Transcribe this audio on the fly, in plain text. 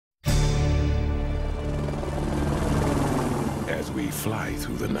As we fly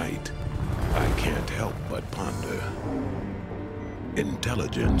through the night, I can't help but ponder.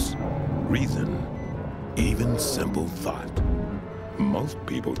 Intelligence, reason, even simple thought. Most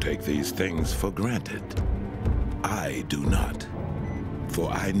people take these things for granted. I do not. For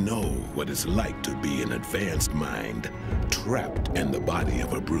I know what it's like to be an advanced mind, trapped in the body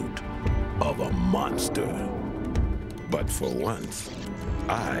of a brute, of a monster. But for once,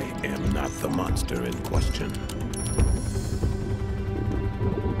 I am not the monster in question.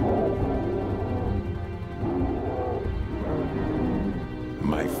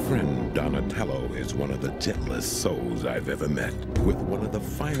 My friend Donatello is one of the gentlest souls I've ever met, with one of the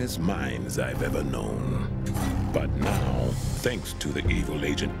finest minds I've ever known. But now, thanks to the evil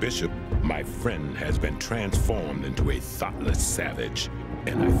Agent Bishop, my friend has been transformed into a thoughtless savage,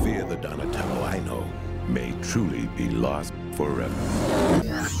 and I fear the Donatello I know may truly be lost forever.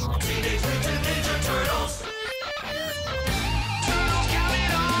 Teenage Mutant Ninja Turtles! Turtles, count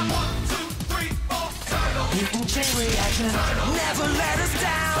it on! 1, 2, 3, 4, Turtles! Mutant chain reaction, never let us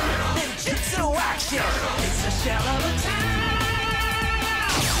down! Ninjutsu action, it's a shell of a town!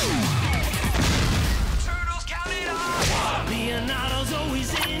 Turtles, count it on! Leonardo's always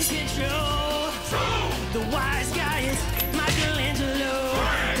in control. 2, the wise guy is Michelangelo.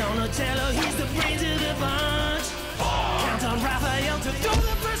 3, Donatello, he's the brains of the bunch. 4, Count on Raphael to throw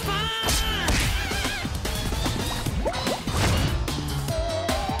the first punch.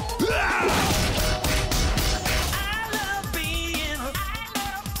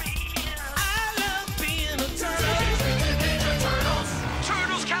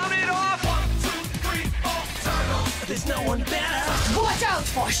 There's no one better. Watch out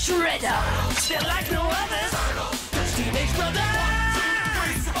for Shredder. They're like no others. Those teenage brothers.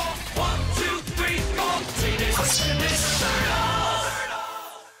 1, 2, 3, 4. Teenage Mutant Ninja Turtles!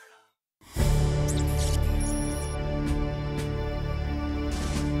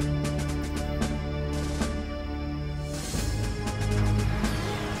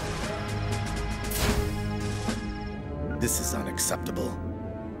 This is unacceptable.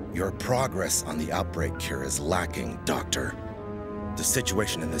 Your progress on the outbreak cure is lacking, Doctor. The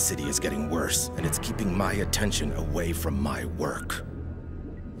situation in the city is getting worse, and it's keeping my attention away from my work.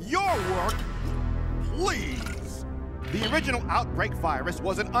 Your work? Please! The original outbreak virus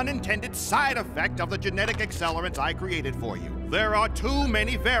was an unintended side effect of the genetic accelerants I created for you. There are too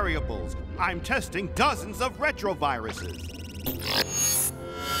many variables. I'm testing dozens of retroviruses.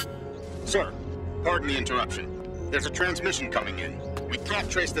 Sir, pardon the interruption. There's a transmission coming in. We can't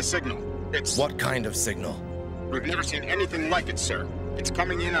trace the signal. It's... What kind of signal? We've never seen anything like it, sir. It's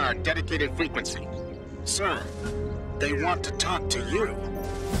coming in on our dedicated frequency. Sir, they want to talk to you.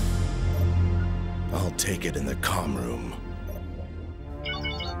 I'll take it in the comm room.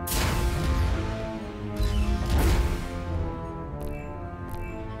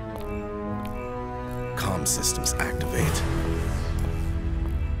 Comm systems activate.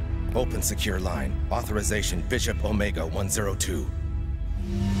 Open secure line. Authorization Bishop Omega 102.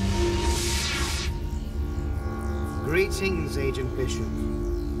 Greetings, Agent Bishop.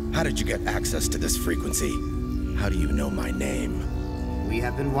 How did you get access to this frequency? How do you know my name? We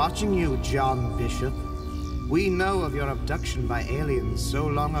have been watching you, John Bishop. We know of your abduction by aliens so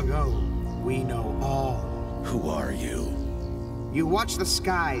long ago. We know all. Who are you? You watch the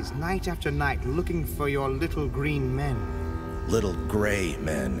skies night after night looking for your little green men. Little gray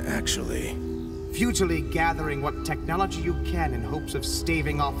men, actually. Futilely gathering what technology you can in hopes of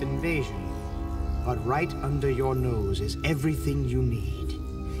staving off invasion. But right under your nose is everything you need.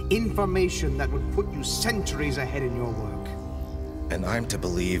 Information that would put you centuries ahead in your work. And I'm to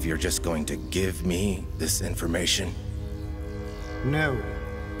believe you're just going to give me this information? No,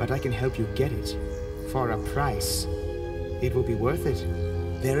 but I can help you get it. For a price. It will be worth it.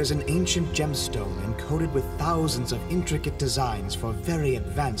 There is an ancient gemstone encoded with thousands of intricate designs for very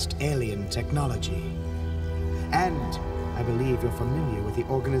advanced alien technology. And I believe you're familiar with the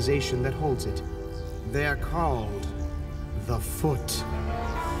organization that holds it. They're called the Foot.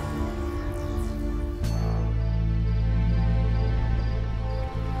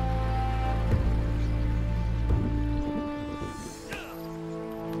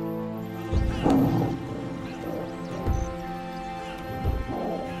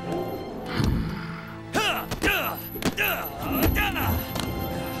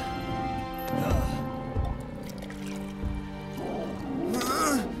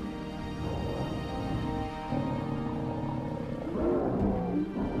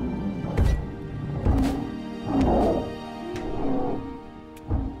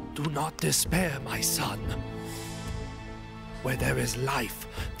 Do not despair, my son. Where there is life,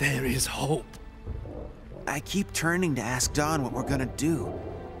 there is hope. I keep turning to ask Don what we're gonna do,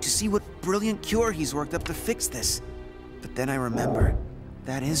 to see what brilliant cure he's worked up to fix this. But then I remember,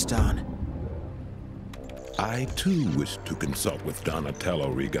 that is Don. I too wish to consult with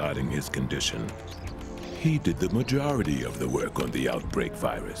Donatello regarding his condition. He did the majority of the work on the outbreak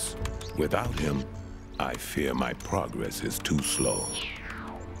virus. Without him, I fear my progress is too slow.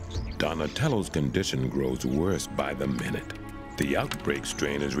 Donatello's condition grows worse by the minute. The outbreak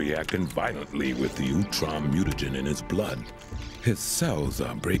strain is reacting violently with the Utrom mutagen in his blood. His cells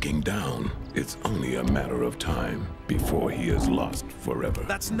are breaking down. It's only a matter of time before he is lost forever.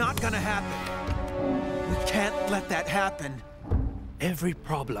 That's not gonna happen. We can't let that happen. Every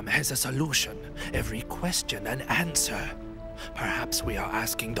problem has a solution, every question an answer. Perhaps we are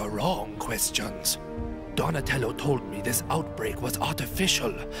asking the wrong questions. Donatello told me this outbreak was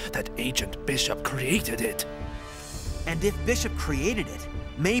artificial, that Agent Bishop created it. And if Bishop created it,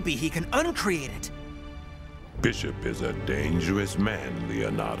 maybe he can uncreate it. Bishop is a dangerous man,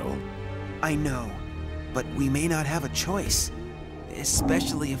 Leonardo. I know, but we may not have a choice.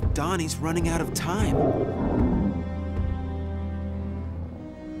 Especially if Donnie's running out of time.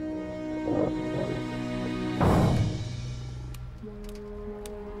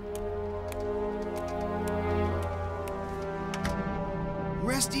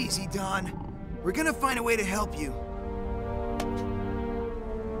 Rest easy, Don. We're gonna find a way to help you.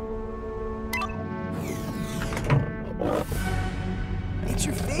 It's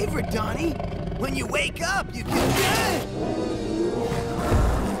your favorite, Donnie. When you wake up, you can...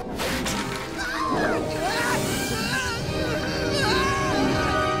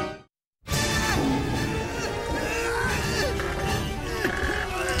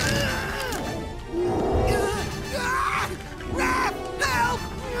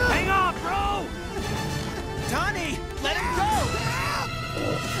 Hang on, bro! Donnie, let him go!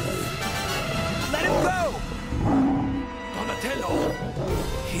 Let him go! Donatello,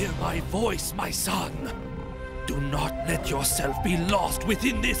 hear my voice, my son. Do not let yourself be lost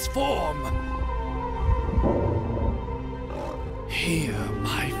within this form. Hear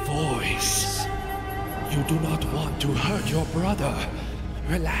my voice. You do not want to hurt your brother.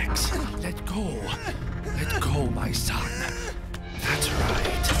 Relax. Let go. Let go, my son. That's right.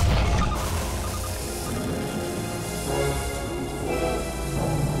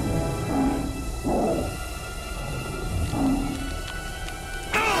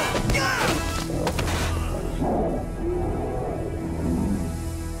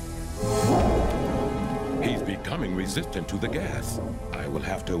 He's becoming resistant to the gas. I will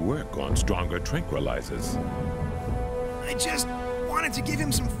have to work on stronger tranquilizers. I just wanted to give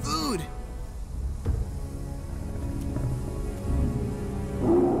him some food.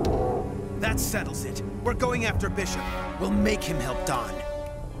 That settles it. We're going after Bishop. We'll make him help Don.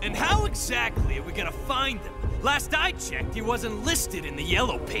 And how exactly are we gonna find him? Last I checked, he wasn't listed in the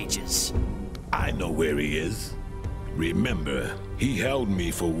yellow pages. I know where he is. Remember, he held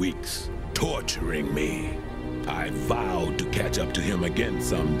me for weeks, torturing me. I vowed to catch up to him again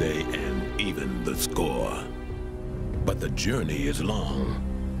someday and even the score. But the journey is long.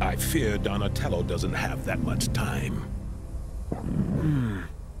 I fear Donatello doesn't have that much time.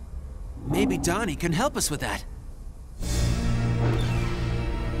 Maybe Donnie can help us with that.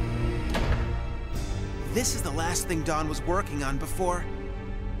 This is the last thing Don was working on before...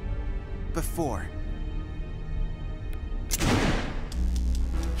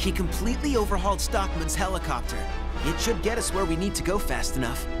 He completely overhauled Stockman's helicopter. It should get us where we need to go fast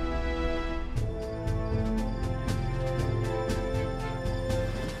enough.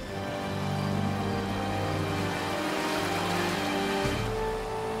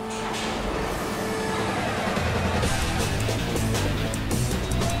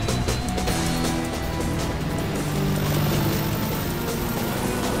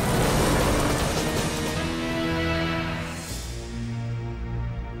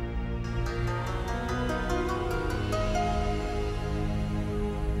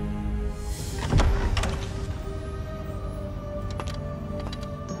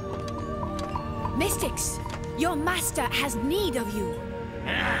 Mystics, your master has need of you.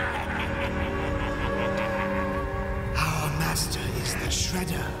 Our master is the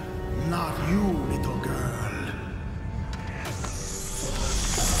Shredder, not you, little girl.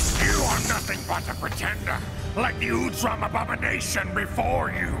 You are nothing but a pretender, like the Utrom abomination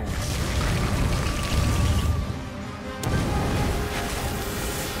before you.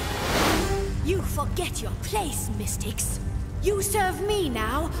 You forget your place, Mystics. You serve me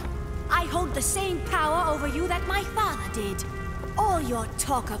now. I hold the same power over you that my father did. All your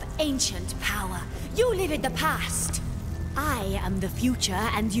talk of ancient power, you live in the past. I am the future,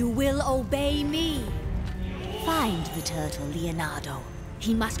 and you will obey me. Find the turtle, Leonardo.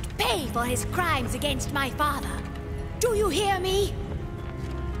 He must pay for his crimes against my father. Do you hear me?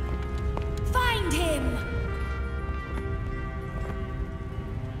 Find him!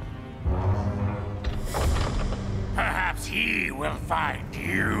 Perhaps he will find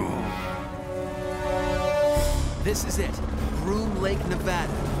you. This is it. Groom Lake,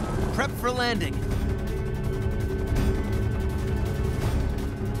 Nevada. Prep for landing.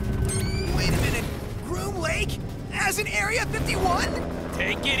 Wait a minute. Groom Lake? As in Area 51?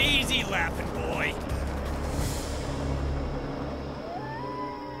 Take it easy, laughing boy.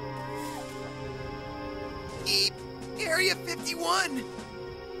 Area 51?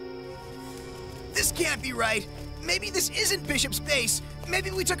 This can't be right. Maybe this isn't Bishop's base. Maybe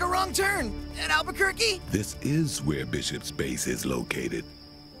we took a wrong turn. At Albuquerque? This is where Bishop's base is located.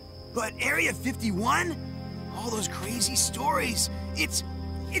 But Area 51? All those crazy stories. It's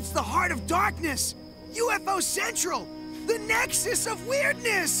the heart of darkness. UFO Central. The nexus of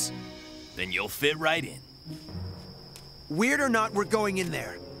weirdness. Then you'll fit right in. Weird or not, we're going in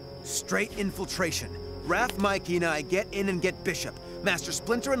there. Straight infiltration. Raph, Mikey, and I get in and get Bishop. Master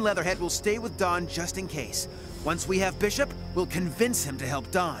Splinter and Leatherhead will stay with Don just in case. Once we have Bishop, we'll convince him to help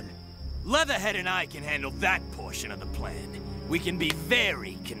Don. Leatherhead and I can handle that portion of the plan. We can be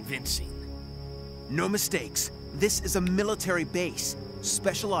very convincing. No mistakes. This is a military base.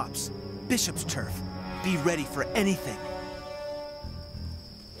 Special ops. Bishop's turf. Be ready for anything.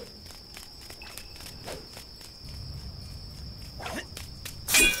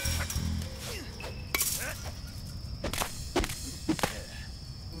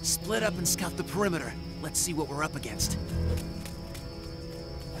 Split up and scout the perimeter. Let's see what we're up against.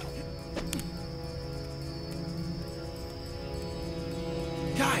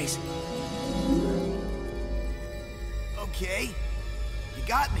 Guys! Okay. You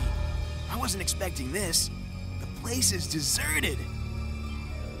got me. I wasn't expecting this. The place is deserted.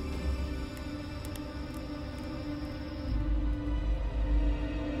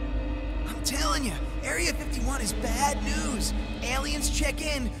 I'm telling you, Area 51 is bad news. Aliens check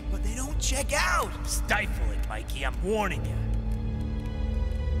in, but they don't check out. Stifle it, Mikey. I'm warning you.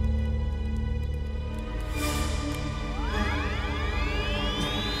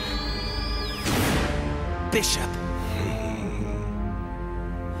 Bishop!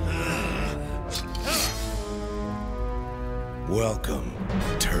 Welcome,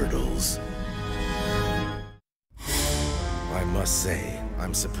 Turtles. I must say,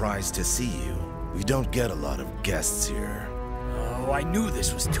 I'm surprised to see you. We don't get a lot of guests here. Oh, I knew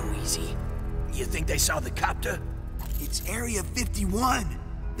this was too easy. You think they saw the copter? It's Area 51.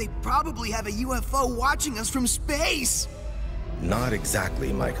 They probably have a UFO watching us from space. Not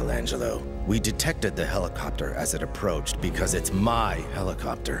exactly, Michelangelo. We detected the helicopter as it approached because it's my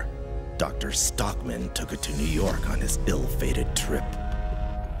helicopter. Dr. Stockman took it to New York on his ill-fated trip.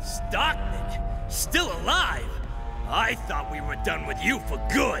 Stockman? Still alive? I thought we were done with you for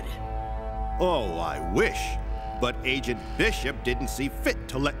good. Oh, I wish. But Agent Bishop didn't see fit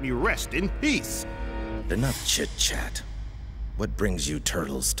to let me rest in peace. Enough chit-chat. What brings you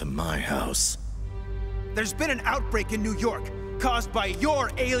Turtles to my house? There's been an outbreak in New York, caused by your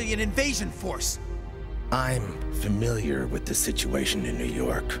alien invasion force. I'm familiar with the situation in New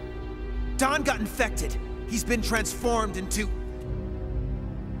York. Don got infected. He's been transformed into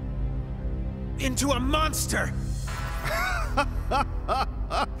a monster.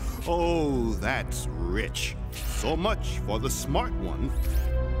 Oh, that's rich. So much for the smart one.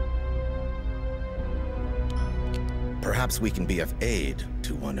 Perhaps we can be of aid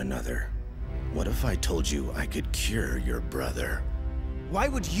to one another. What if I told you I could cure your brother? Why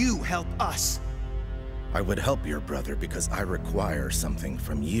would you help us? I would help your brother because I require something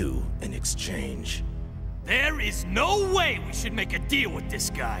from you in exchange. There is no way we should make a deal with this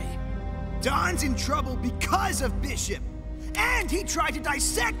guy. Don's in trouble because of Bishop. And he tried to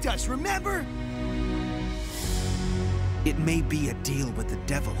dissect us, remember? It may be a deal with the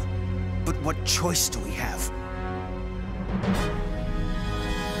devil, but what choice do we have?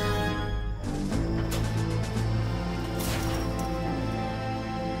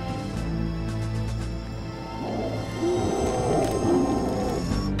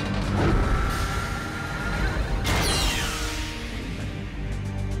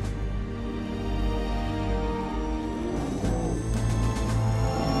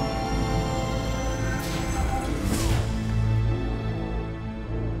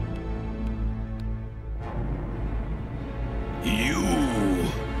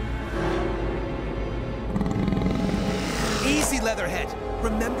 Leatherhead,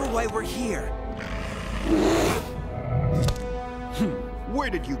 remember why we're here. Where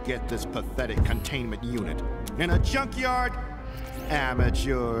did you get this pathetic containment unit? In a junkyard?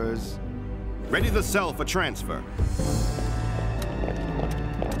 Amateurs. Ready to sell for transfer.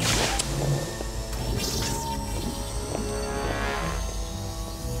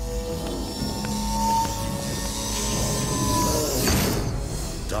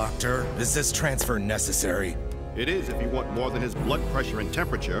 Doctor, is this transfer necessary? It is if you want more than his blood pressure and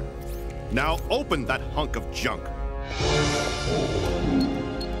temperature. Now open that hunk of junk.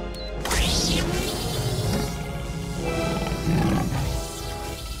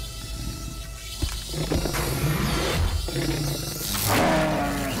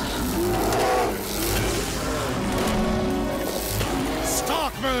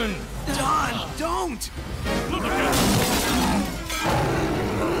 Stockman! Don, don't!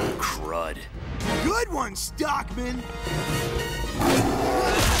 Crud. Good one, Stockman!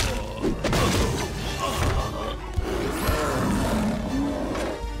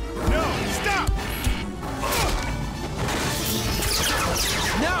 No, stop!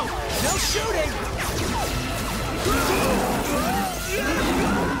 No! No shooting!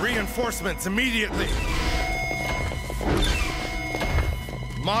 Reinforcements immediately!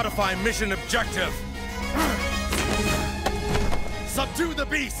 Modify mission objective! Subdue the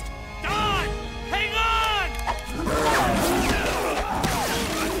beast! Don! Hang on!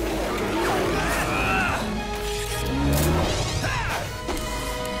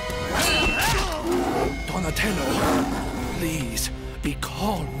 Donatello, please, be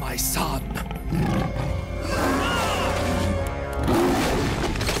calm, my son.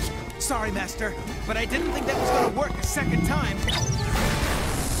 Sorry, Master, but I didn't think that was gonna work a second time.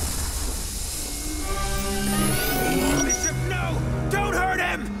 Bishop, no! Don't hurt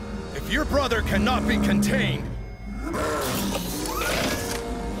him! If your brother cannot be contained,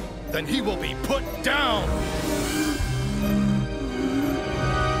 then he will be put down!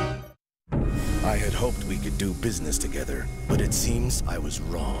 I had hoped we could do business together, but it seems I was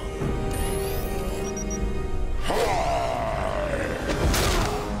wrong.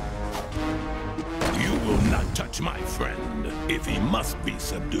 You will not touch my friend. If he must be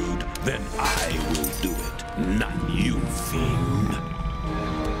subdued, then I will do it, not you, fiend.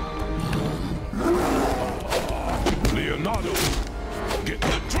 Leonardo, get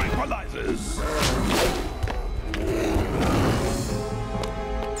the tranquilizers!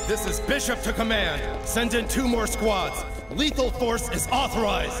 This is Bishop to command. Send in 2 more squads. Lethal force is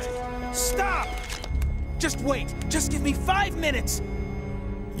authorized. Stop! Just wait. Just give me 5 minutes.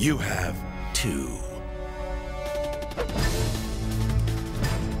 You have 2.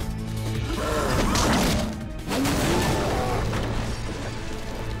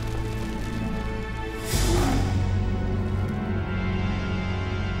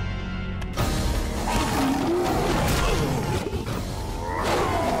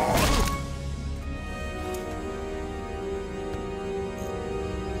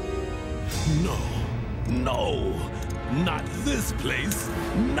 No, no, not this place,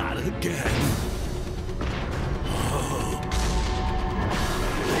 not again.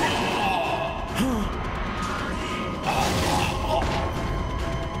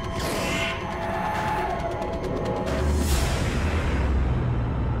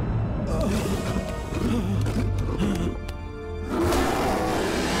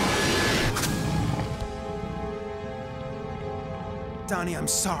 Donnie, I'm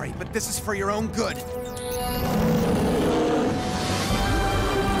sorry, but this is for your own good.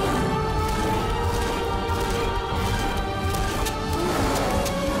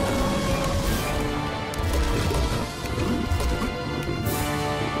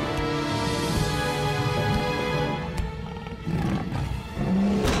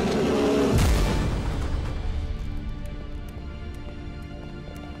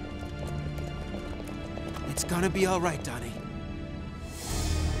 It's gonna be all right, Donnie.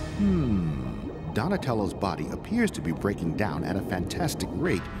 Donatello's body appears to be breaking down at a fantastic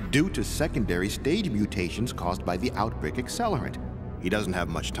rate due to secondary stage mutations caused by the outbreak accelerant. He doesn't have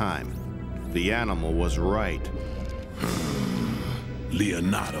much time. The animal was right.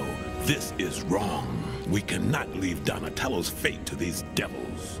 Leonardo, this is wrong. We cannot leave Donatello's fate to these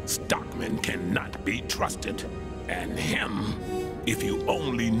devils. Stockman cannot be trusted. And him, if you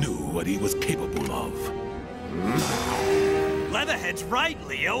only knew what he was capable of. Leatherhead's right,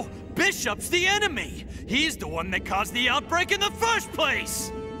 Leo. Bishop's the enemy. He's the one that caused the outbreak in the first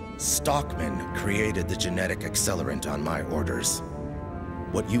place. Stockman created the genetic accelerant on my orders.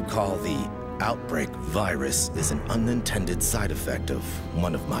 What you call the outbreak virus is an unintended side effect of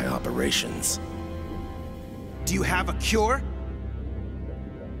one of my operations. Do you have a cure?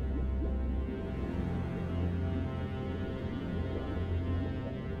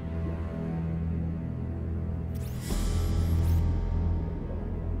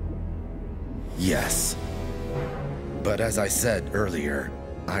 Yes. But as I said earlier,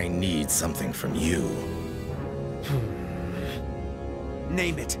 I need something from you.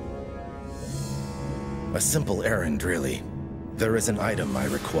 Name it. A simple errand, really. There is an item I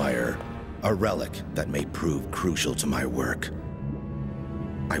require. A relic that may prove crucial to my work.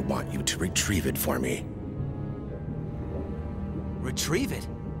 I want you to retrieve it for me. Retrieve it?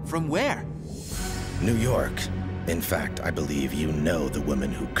 From where? New York. In fact, I believe you know the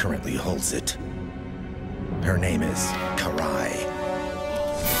woman who currently holds it. Her name is Karai.